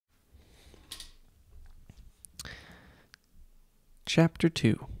Chapter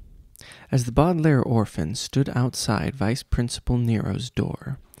 2. As the Baudelaire orphans stood outside Vice Principal Nero's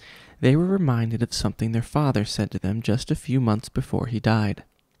door, they were reminded of something their father said to them just a few months before he died.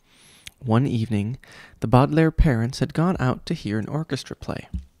 One evening, the Baudelaire parents had gone out to hear an orchestra play,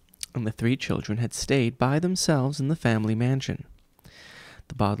 and the three children had stayed by themselves in the family mansion.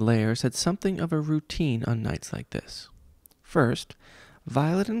 The Baudelaires had something of a routine on nights like this. First,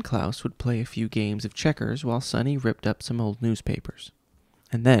 Violet and Klaus would play a few games of checkers while Sonny ripped up some old newspapers.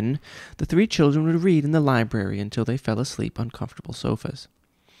 And then, the three children would read in the library until they fell asleep on comfortable sofas.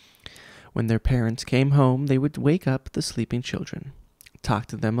 When their parents came home, they would wake up the sleeping children, talk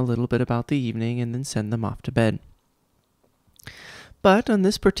to them a little bit about the evening, and then send them off to bed. But on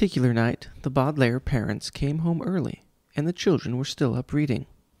this particular night, the Baudelaire parents came home early, and the children were still up reading,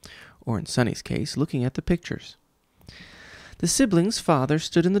 or in Sonny's case, looking at the pictures. The siblings' father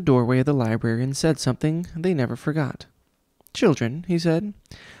stood in the doorway of the library and said something they never forgot. "Children," he said,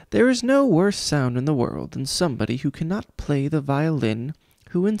 "there is no worse sound in the world than somebody who cannot play the violin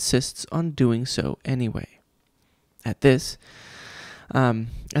who insists on doing so anyway." At that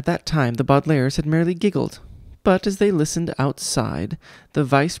time, the Baudelaires had merely giggled, but as they listened outside the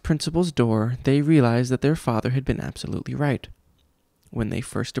vice principal's door, they realized that their father had been absolutely right. When they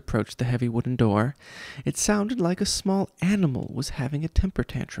first approached the heavy wooden door, it sounded like a small animal was having a temper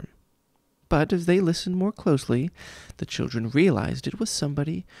tantrum. But as they listened more closely, the children realized it was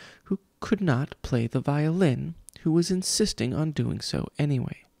somebody who could not play the violin who was insisting on doing so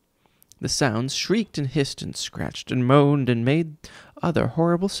anyway. The sounds shrieked and hissed and scratched and moaned and made other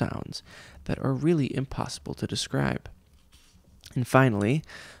horrible sounds that are really impossible to describe. And finally,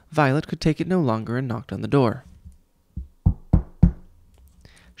 Violet could take it no longer and knocked on the door.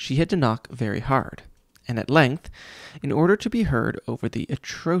 She had to knock very hard, and at length, in order to be heard over the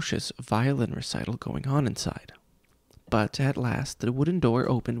atrocious violin recital going on inside. But at last the wooden door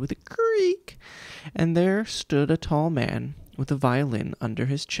opened with a creak, and there stood a tall man with a violin under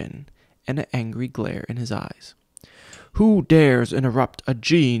his chin and an angry glare in his eyes. "Who dares interrupt a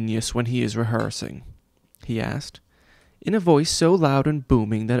genius when he is rehearsing?" he asked, in a voice so loud and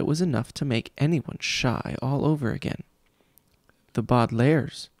booming that it was enough to make anyone shy all over again. "The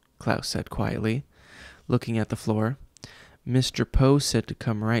Baudelaires," Klaus said quietly, looking at the floor. "Mr. Poe said to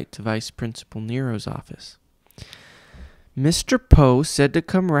come right to Vice Principal Nero's office." "Mr. Poe said to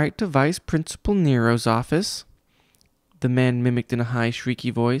come right to Vice Principal Nero's office?" the man mimicked in a high,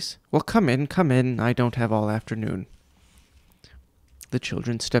 shrieky voice. "Well, come in, I don't have all afternoon." The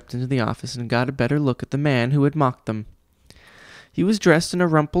children stepped into the office and got a better look at the man who had mocked them. He was dressed in a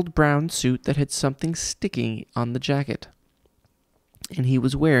rumpled brown suit that had something sticking on the jacket, and he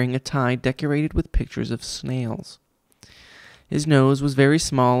was wearing a tie decorated with pictures of snails. His nose was very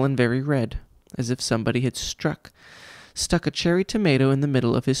small and very red, as if somebody had stuck a cherry tomato in the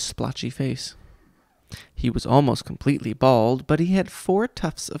middle of his splotchy face. He was almost completely bald, but he had 4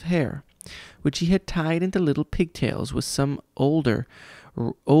 tufts of hair, which he had tied into little pigtails with some old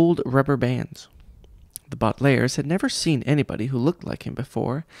rubber bands. The Baudelaires had never seen anybody who looked like him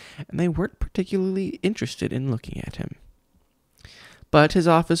before, and they weren't particularly interested in looking at him. But his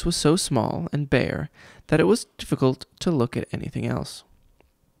office was so small and bare that it was difficult to look at anything else.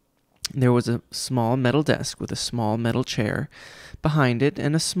 There was a small metal desk with a small metal chair behind it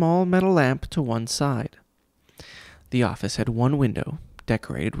and a small metal lamp to one side. The office had one window,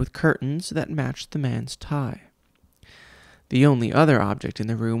 decorated with curtains that matched the man's tie. The only other object in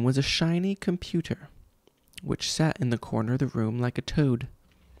the room was a shiny computer, which sat in the corner of the room like a toad.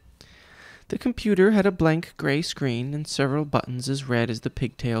 The computer had a blank gray screen and several buttons as red as the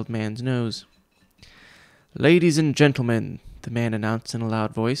pigtailed man's nose. "Ladies and gentlemen," the man announced in a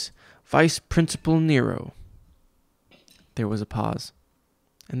loud voice, "Vice Principal Nero." There was a pause,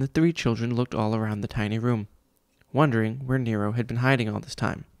 and the 3 children looked all around the tiny room, wondering where Nero had been hiding all this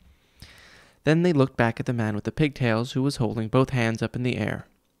time. Then they looked back at the man with the pigtails, who was holding both hands up in the air,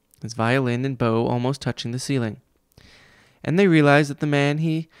 his violin and bow almost touching the ceiling. And they realized that the man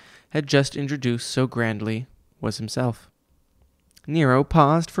he had just introduced so grandly was himself. Nero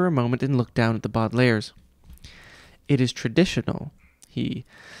paused for a moment and looked down at the Baudelaires. "It is traditional," he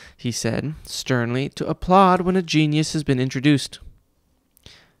said sternly, "to applaud when a genius has been introduced.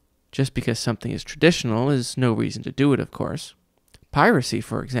 Just because something is traditional is no reason to do it, of course. Piracy,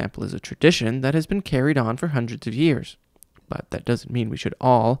 for example, is a tradition that has been carried on for hundreds of years. But that doesn't mean we should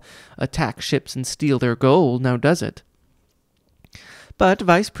all attack ships and steal their gold, now does it?" But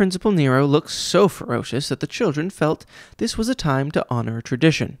Vice Principal Nero looked so ferocious that the children felt this was a time to honor a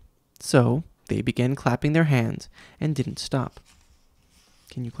tradition. So they began clapping their hands and didn't stop.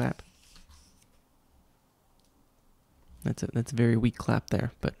 Can you clap? That's a very weak clap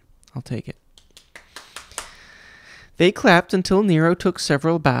there, but I'll take it. They clapped until Nero took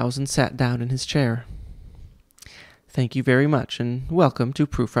several bows and sat down in his chair. Thank you very much, and welcome to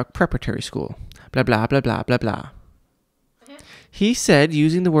Prufrock Preparatory School. Blah, blah, blah, blah, blah, blah. He said,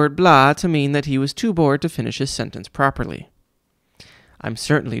 using the word blah to mean that he was too bored to finish his sentence properly. I'm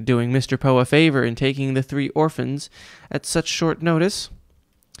certainly doing Mr. Poe a favor in taking the 3 orphans at such short notice.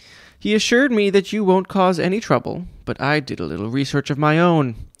 He assured me that you won't cause any trouble, but I did a little research of my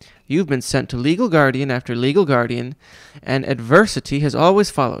own. You've been sent to legal guardian after legal guardian, and adversity has always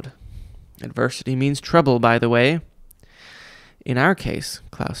followed. Adversity means trouble, by the way. In our case,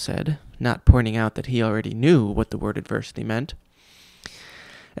 Klaus said, not pointing out that he already knew what the word adversity meant.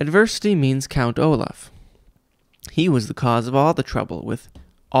 Adversity means Count Olaf. He was the cause of all the trouble with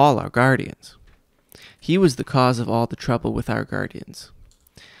all our guardians. He was the cause of all the trouble with our guardians.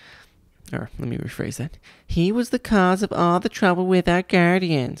 Or, let me rephrase that. He was the cause of all the trouble with our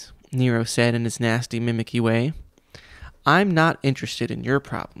guardians, Nero said in his nasty, mimicky way. I'm not interested in your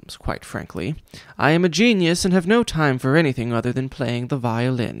problems, quite frankly. I am a genius and have no time for anything other than playing the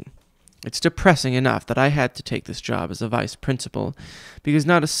violin. It's depressing enough that I had to take this job as a vice principal, because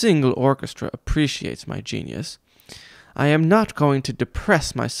not a single orchestra appreciates my genius. I am not going to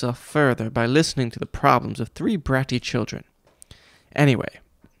depress myself further by listening to the problems of 3 bratty children. Anyway,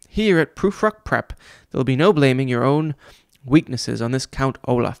 here at Prufrock Prep, there'll be no blaming your own weaknesses on this Count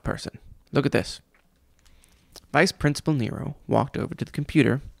Olaf person. Look at this. Vice Principal Nero walked over to the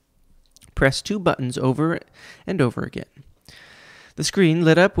computer, pressed 2 buttons over and over again. The screen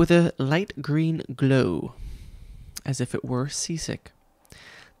lit up with a light green glow, as if it were seasick.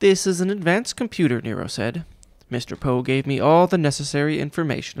 This is an advanced computer, Nero said. Mr. Poe gave me all the necessary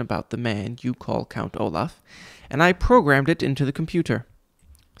information about the man you call Count Olaf, and I programmed it into the computer.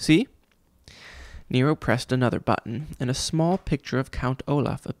 See? Nero pressed another button, and a small picture of Count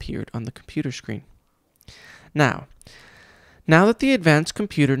Olaf appeared on the computer screen. Now that the advanced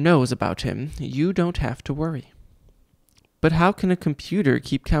computer knows about him, you don't have to worry. But how can a computer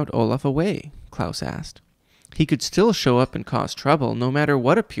keep Count Olaf away? Klaus asked. He could still show up and cause trouble, no matter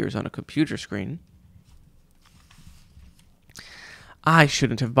what appears on a computer screen. I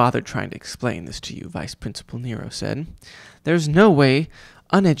shouldn't have bothered trying to explain this to you, Vice Principal Nero said. There's no way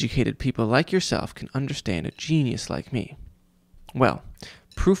uneducated people like yourself can understand a genius like me. Well,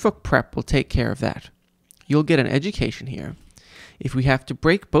 Prufrock Prep will take care of that. You'll get an education here, if we have to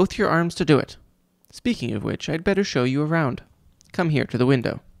break both your arms to do it. Speaking of which, I'd better show you around. Come here to the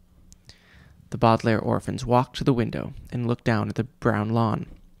window. The Baudelaire orphans walked to the window and looked down at the brown lawn.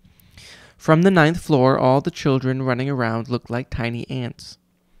 From the 9th floor, all the children running around looked like tiny ants,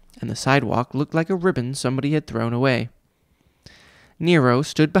 and the sidewalk looked like a ribbon somebody had thrown away. Nero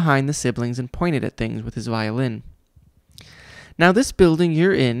stood behind the siblings and pointed at things with his violin. Now this building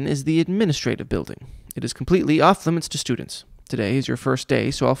you're in is the administrative building. It is completely off limits to students. Today is your first day,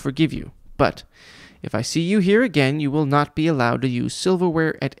 so I'll forgive you. But if I see you here again, you will not be allowed to use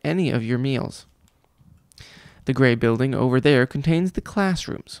silverware at any of your meals. The gray building over there contains the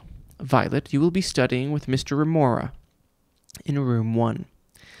classrooms. Violet, you will be studying with Mr. Remora in room 1.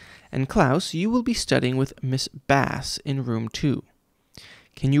 And Klaus, you will be studying with Miss Bass in room 2.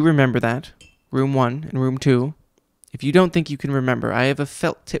 Can you remember that? Room 1 and room 2? If you don't think you can remember, I have a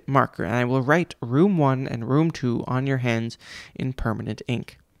felt tip marker, and I will write room 1 and room 2 on your hands in permanent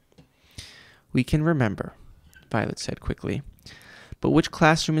ink. We can remember, Violet said quickly. But which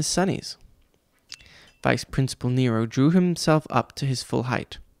classroom is Sunny's? Vice Principal Nero drew himself up to his full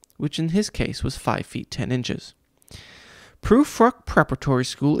height, which in his case was 5 feet 10 inches. Prufrock Preparatory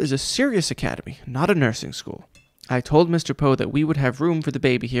School is a serious academy, not a nursing school. I told Mr. Poe that we would have room for the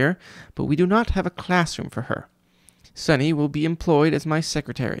baby here, but we do not have a classroom for her. Sunny will be employed as my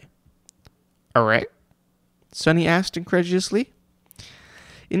secretary. Alright? Sunny asked incredulously.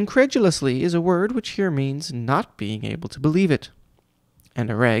 Incredulously is a word which here means not being able to believe it. And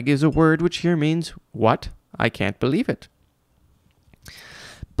a reg is a word which here means, what? I can't believe it.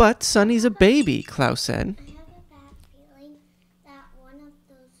 But Sunny's a baby, Klaus said. I have a bad feeling that one of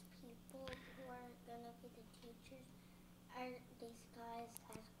those people who are going to be the teachers are disguised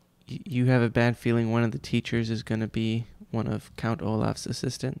as... You have a bad feeling one of the teachers is going to be one of Count Olaf's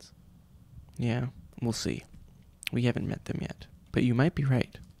assistants? Yeah, we'll see. We haven't met them yet, but you might be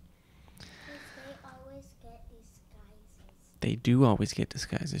right. They always get disguises. They do always get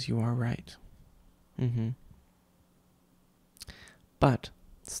disguises, you are right.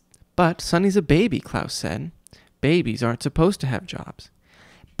 But Sunny's a baby, Klaus said. Babies aren't supposed to have jobs.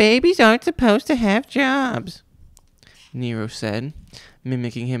 Babies aren't supposed to have jobs, Nero said,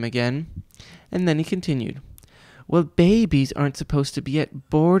 mimicking him again. And then he continued. Well, babies aren't supposed to be at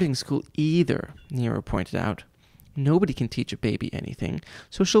boarding school either, Nero pointed out. Nobody can teach a baby anything,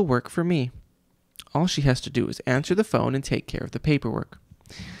 so she'll work for me. All she has to do is answer the phone and take care of the paperwork.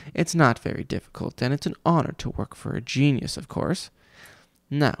 It's not very difficult, and it's an honor to work for a genius, of course.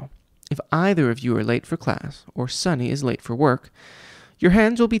 Now, if either of you are late for class, or Sonny is late for work, your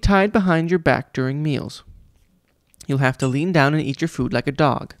hands will be tied behind your back during meals. You'll have to lean down and eat your food like a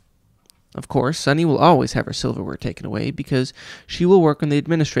dog. Of course, Sonny will always have her silverware taken away because she will work in the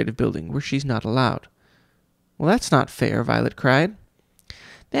administrative building where she's not allowed. Well, that's not fair, Violet cried.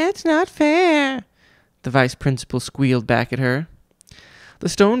 That's not fair, the vice principal squealed back at her. The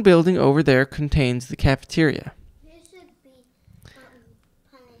stone building over there contains the cafeteria. You should be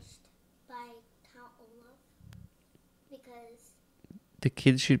punished by Count Olaf because The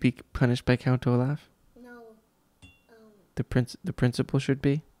kids should be punished by Count Olaf? no, The principal should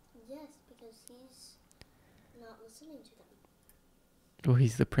be? yes, because he's not listening to them. Well,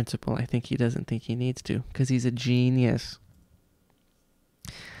 he's the principal. I think he doesn't think he needs to, because he's a genius.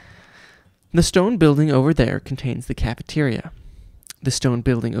 The stone building over there contains the cafeteria. The stone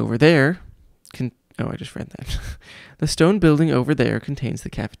building over there I just read that. The stone building over there contains the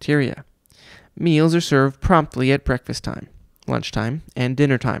cafeteria. Meals are served promptly at breakfast time, lunchtime, and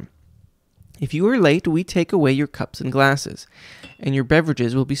dinner time. If you are late, we take away your cups and glasses, and your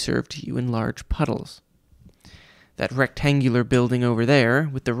beverages will be served to you in large puddles. That rectangular building over there,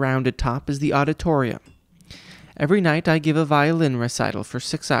 with the rounded top, is the auditorium. Every night I give a violin recital for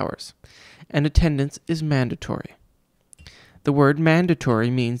 6 hours, and attendance is mandatory. The word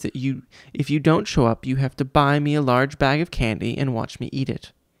mandatory means that if you don't show up, you have to buy me a large bag of candy and watch me eat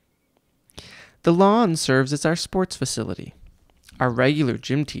it. The lawn serves as our sports facility. Our regular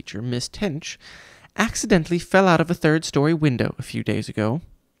gym teacher, Miss Tench, accidentally fell out of a third-story window a few days ago,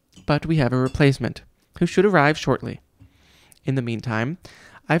 but we have a replacement, who should arrive shortly. In the meantime,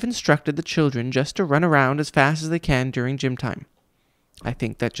 I've instructed the children just to run around as fast as they can during gym time. I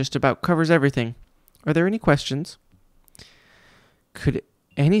think that just about covers everything. Are there any questions? Could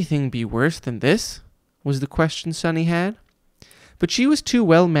anything be worse than this? Was the question Sonny had. But she was too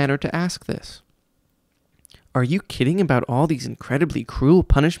well-mannered to ask this. Are you kidding about all these incredibly cruel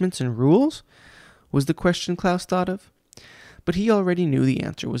punishments and rules? Was the question Klaus thought of. But he already knew the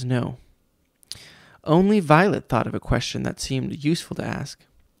answer was no. Only Violet thought of a question that seemed useful to ask.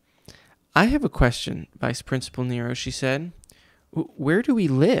 I have a question, Vice Principal Nero, she said. Where do we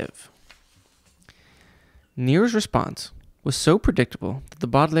live? Nero's response was so predictable that the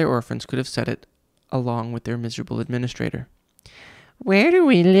Baudelaire orphans could have said it along with their miserable administrator. Where do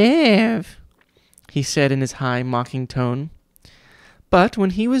we live? He said in his high, mocking tone. But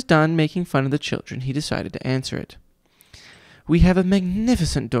when he was done making fun of the children, he decided to answer it. We have a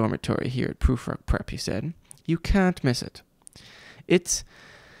magnificent dormitory here at Prufrock Prep, he said. You can't miss it. It's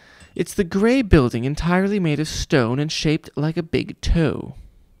the gray building entirely made of stone and shaped like a big toe.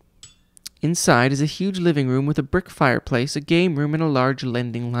 Inside is a huge living room with a brick fireplace, a game room, and a large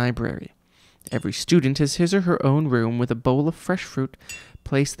lending library. Every student has his or her own room with a bowl of fresh fruit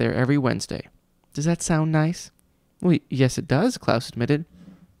placed there every Wednesday. Does that sound nice? Well, yes, it does, Klaus admitted.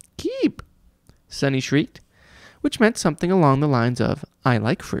 Keep! Sonny shrieked, which meant something along the lines of, I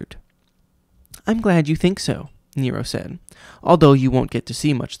like fruit. I'm glad you think so, Nero said, although you won't get to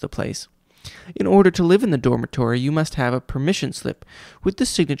see much of the place. In order to live in the dormitory, you must have a permission slip with the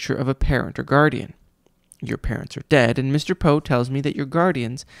signature of a parent or guardian. Your parents are dead, and Mr. Poe tells me that your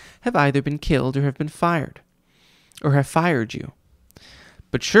guardians have either been killed or have been fired, or have fired you.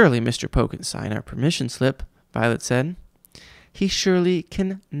 But surely Mr. Poe can sign our permission slip, Violet said. He surely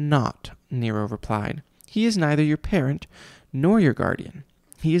cannot, Nero replied. He is neither your parent nor your guardian.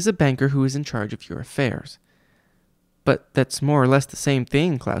 He is a banker who is in charge of your affairs. But that's more or less the same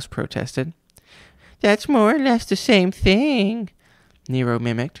thing, Klaus protested. That's more or less the same thing, Nero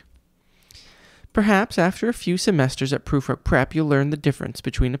mimicked. Perhaps after a few semesters at Prufrock Prep you'll learn the difference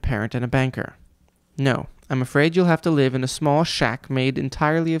between a parent and a banker. No, I'm afraid you'll have to live in a small shack made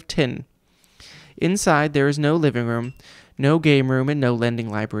entirely of tin. Inside there is no living room, no game room, and no lending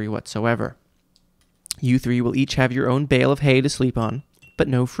library whatsoever. You three will each have your own bale of hay to sleep on, but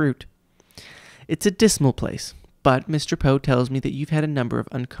no fruit. It's a dismal place. But Mr. Poe tells me that you've had a number of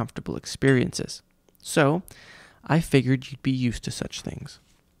uncomfortable experiences. So, I figured you'd be used to such things.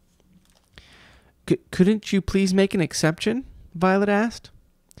 Couldn't you please make an exception? Violet asked.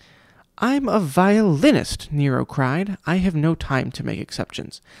 I'm a violinist, Nero cried. I have no time to make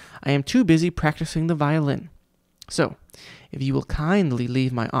exceptions. I am too busy practicing the violin. So, if you will kindly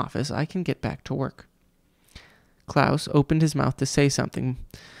leave my office, I can get back to work. Klaus opened his mouth to say something,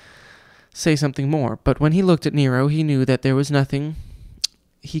 say something more, but when he looked at Nero, he knew that there was nothing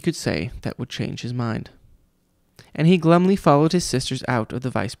he could say that would change his mind. And he glumly followed his sisters out of the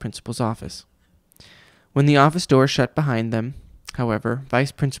vice principal's office. When the office door shut behind them, however,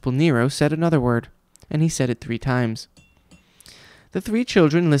 Vice Principal Nero said another word, and he said it 3 times. The 3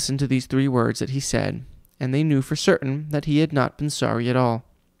 children listened to these 3 words that he said, and they knew for certain that he had not been sorry at all.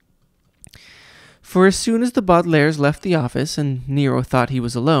 For as soon as the Baudelaires left the office and Nero thought he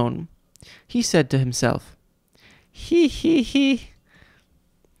was alone, he said to himself, "He, he, he."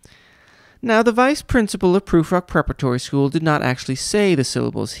 Now, the vice principal of Proof Rock Preparatory School did not actually say the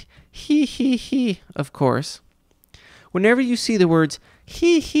syllables he, of course. Whenever you see the words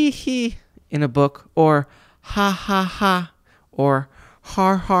he in a book, or ha, or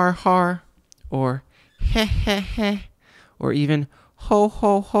har, or he, or even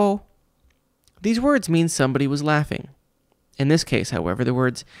ho, these words mean somebody was laughing. In this case, however, the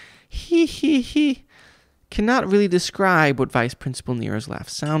words he cannot really describe what Vice Principal Nero's laugh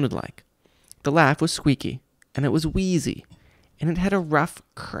sounded like. The laugh was squeaky, and it was wheezy, and it had a rough,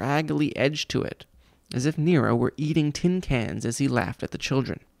 craggly edge to it, as if Nero were eating tin cans as he laughed at the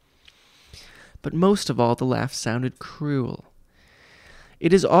children. But most of all, the laugh sounded cruel.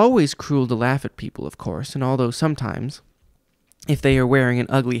 It is always cruel to laugh at people, of course, and although sometimes, if they are wearing an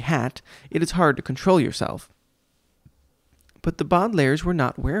ugly hat, it is hard to control yourself. But the Baudelaires were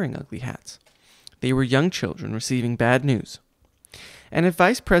not wearing ugly hats. They were young children receiving bad news. And if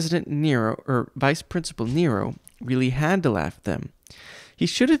Vice Principal Nero really had to laugh at them, he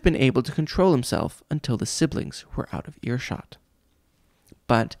should have been able to control himself until the siblings were out of earshot.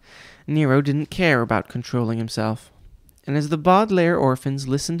 But Nero didn't care about controlling himself, and as the Baudelaire orphans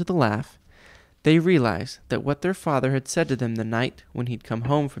listened to the laugh, they realized that what their father had said to them the night when he'd come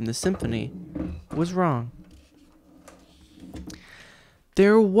home from the symphony was wrong.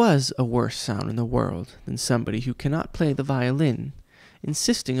 There was a worse sound in the world than somebody who cannot play the violin,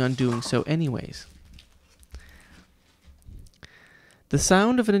 insisting on doing so anyways. The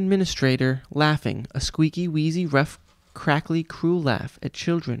sound of an administrator laughing a squeaky, wheezy, rough, crackly, cruel laugh at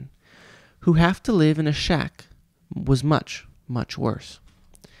children who have to live in a shack was much, much worse.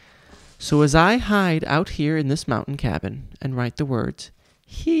 So as I hide out here in this mountain cabin and write the words,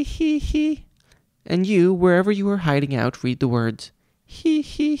 he, and you, wherever you are hiding out, read the words,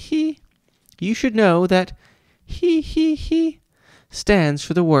 he, you should know that he stands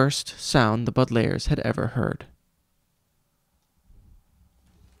for the worst sound the Baudelaires had ever heard.